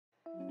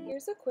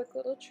Here's a quick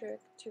little trick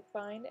to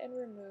find and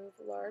remove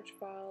large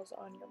files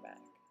on your Mac.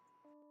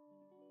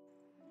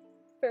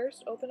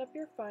 First, open up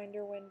your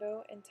Finder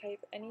window and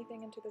type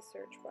anything into the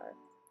search bar.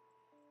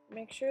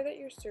 Make sure that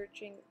you're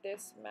searching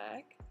this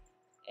Mac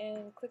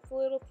and click the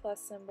little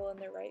plus symbol in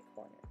the right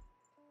corner.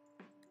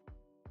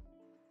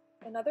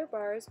 Another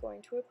bar is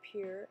going to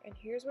appear, and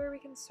here's where we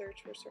can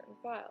search for certain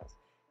files.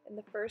 In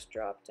the first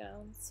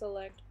drop-down,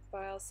 select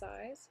File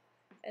Size,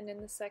 and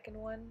in the second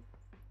one,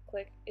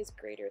 click Is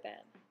Greater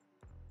Than.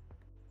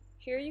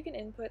 Here you can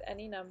input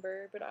any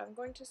number, but I'm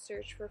going to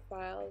search for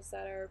files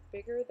that are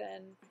bigger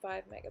than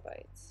 5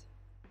 megabytes.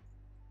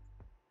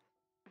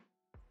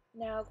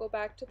 Now go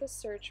back to the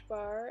search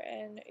bar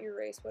and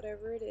erase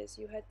whatever it is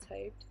you had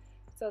typed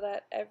so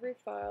that every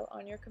file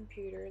on your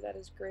computer that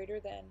is greater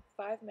than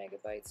 5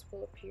 megabytes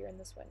will appear in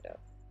this window.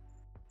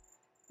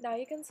 Now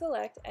you can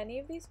select any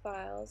of these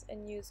files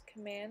and use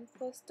Command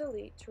plus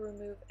Delete to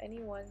remove any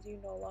ones you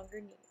no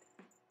longer need.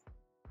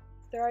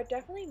 There are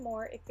definitely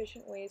more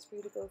efficient ways for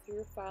you to go through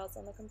your files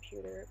on the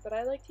computer, but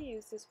I like to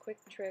use this quick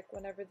trick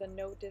whenever the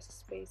no disk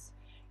space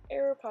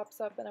error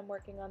pops up and I'm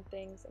working on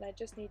things and I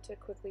just need to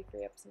quickly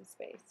free up some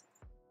space.